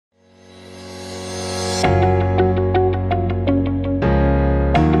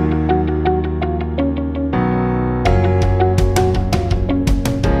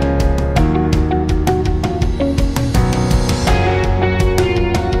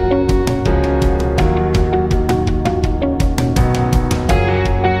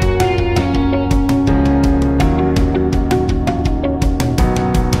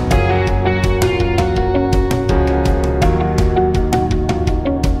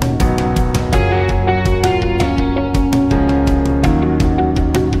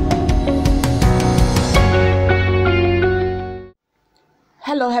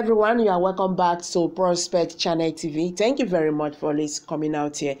everyone, you are welcome back to Prospect Channel TV. Thank you very much for always coming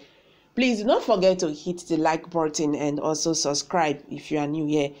out here. Please do not forget to hit the like button and also subscribe if you are new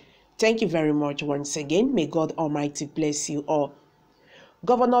here. Thank you very much once again. May God Almighty bless you all.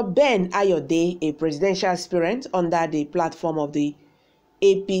 Governor Ben Ayade, a presidential aspirant under the platform of the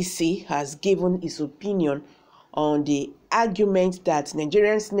APC, has given his opinion on the argument that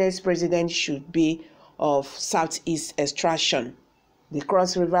Nigeria's next president should be of Southeast extraction. The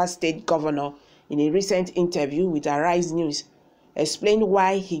Cross River State Governor, in a recent interview with Arise News, explained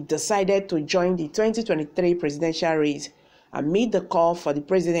why he decided to join the 2023 presidential race amid the call for the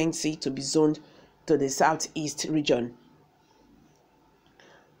presidency to be zoned to the Southeast region.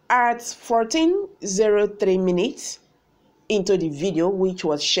 At 14:03 minutes into the video, which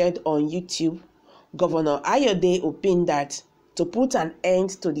was shared on YouTube, Governor Ayade opined that to put an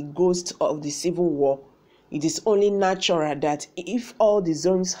end to the ghost of the civil war, it is only natural that if all the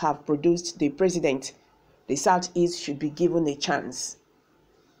zones have produced the president, the Southeast should be given a chance.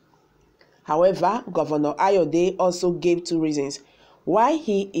 However, Governor Ayade also gave two reasons why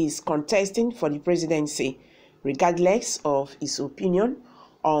he is contesting for the presidency, regardless of his opinion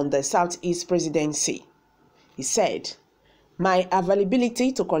on the Southeast presidency. He said, "My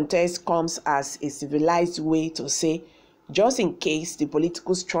availability to contest comes as a civilized way to say, just in case the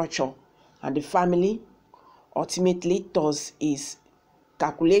political structure and the family ultimately does its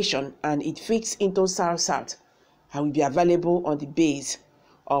calculation and it fits into South-South, I will be available on the base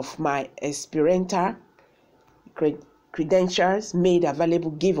of my experiential credentials made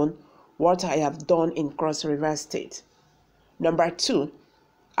available given what I have done in Cross River State. Number two,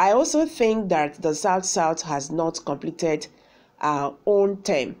 I also think that the South-South has not completed our own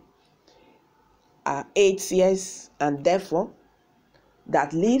term, 8 years, and therefore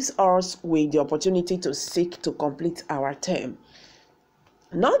that leaves us with the opportunity to seek to complete our term.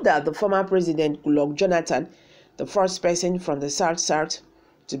 Not that the former president, Goodluck Jonathan, the first person from the South-South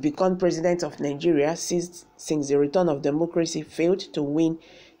to become president of Nigeria since the return of democracy, failed to win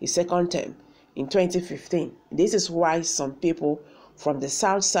his second term in 2015. This is why some people from the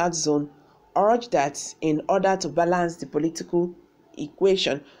South-South zone urge that in order to balance the political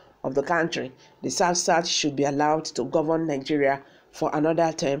equation of the country, the South-South should be allowed to govern Nigeria for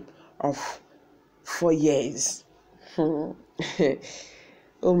another term of 4 years. Oh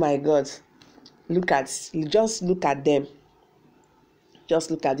my God. Just look at them. Just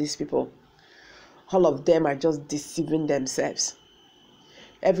look at these people. All of them are just deceiving themselves.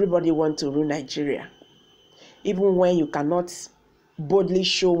 Everybody wants to rule Nigeria. Even when you cannot boldly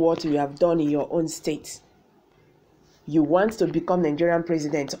show what you have done in your own state. You want to become Nigerian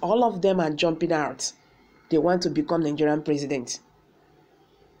president. All of them are jumping out. They want to become Nigerian president.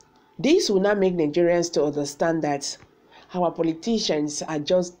 This will not make Nigerians to understand that our politicians are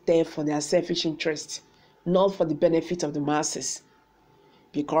just there for their selfish interests, not for the benefit of the masses.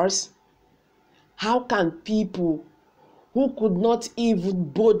 Because how can people who could not even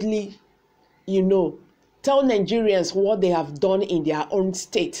boldly, tell Nigerians what they have done in their own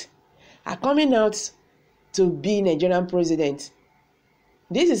state are coming out to be Nigerian president?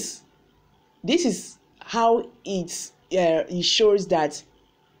 This is how it shows that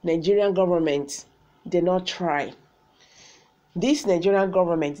Nigerian government did not try. This Nigerian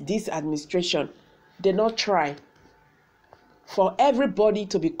government, this administration, did not try. For everybody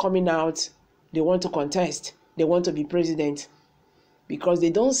to be coming out, they want to contest. They want to be president. Because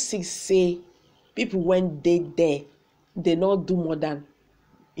they don't say people when they there, they not do more than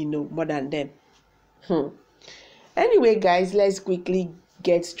them. Anyway, guys, let's quickly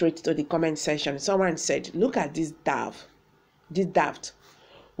get straight to the comment section. Someone said, look at this daft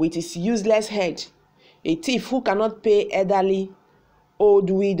with his useless head, a thief who cannot pay elderly old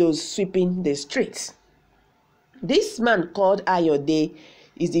widows sweeping the streets. This man called Ayade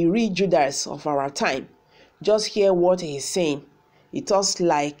is the real Judas of our time. Just hear what he is saying. He talks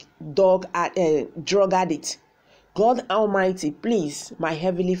like drug addict. God Almighty, please, my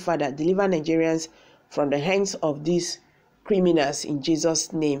heavenly Father, deliver Nigerians from the hands of these criminals in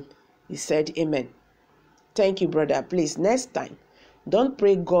Jesus' name. He said, Amen. Thank you, brother. Please, next time, don't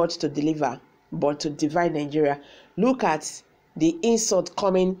pray God to deliver, but to divide Nigeria. Look at the insult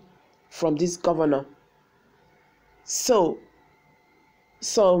coming from this governor. So,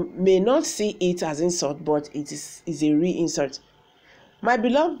 some may not see it as insult, but it is a real insult. My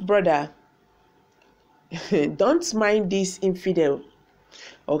beloved brother, don't mind this infidel,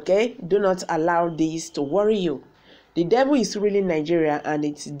 okay? Do not allow this to worry you. The devil is ruling Nigeria and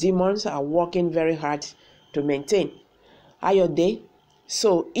its demons are working very hard to maintain. Ayade,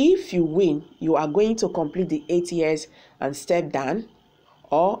 so if you win, you are going to complete the 8 years and step down,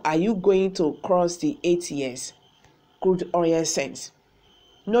 Or are you going to cross the 8 years crude oil sense?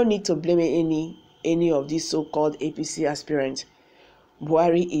 No need to blame any of these so-called APC aspirants.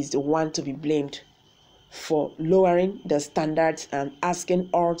 Buhari is the one to be blamed for lowering the standards and asking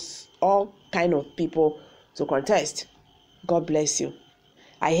all kind of people to contest. God bless you.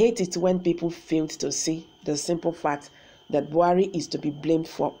 I hate it when people fail to see the simple fact that Buhari is to be blamed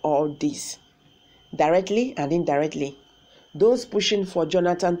for all this. Directly and indirectly, those pushing for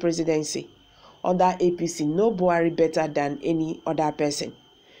Jonathan presidency under APC know Buhari better than any other person.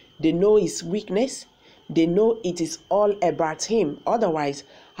 They know his weakness. They know it is all about him. Otherwise,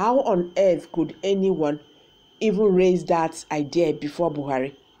 how on earth could anyone even raise that idea before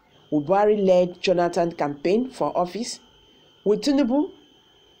Buhari? Will Buhari led Jonathan campaign for office? Will Tinubu,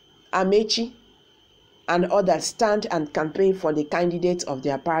 Amechi, and others stand and campaign for the candidate of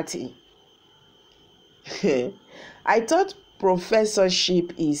their party? I thought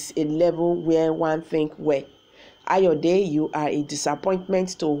professorship is a level where one think, well, Ayade, you are a disappointment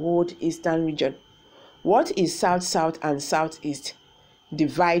to hold Eastern region. What is South-South and Southeast?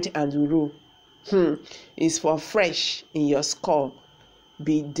 Divide and rule. Is for fresh in your skull.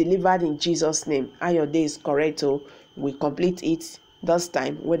 Be delivered in Jesus' name. Ayade is correct. We complete it this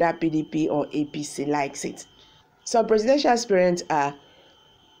time, whether PDP or APC likes it. Some presidential aspirants are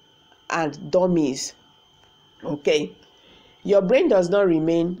and dummies. Okay, your brain does not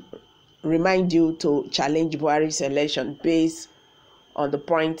remind you to challenge Buhari's election based on the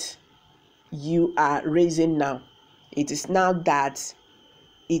point you are raising now. It is now that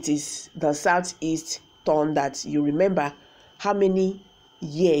it is the Southeast turn that you remember how many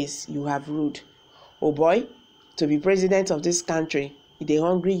years you have ruled. Oh boy, to be president of this country, they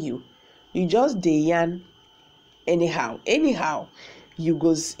hungry you. You just dey yarn anyhow. You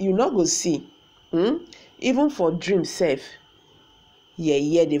not go see. Even for dream safe.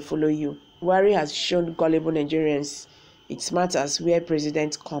 Yeah, they follow you. Buhari has shown gullible Nigerians it matters where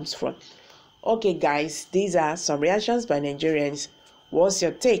president comes from. Okay, guys, these are some reactions by Nigerians. What's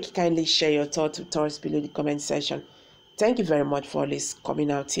your take? Kindly share your thoughts with us below the comment section. Thank you very much for always coming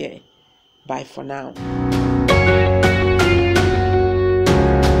out here. Bye for now.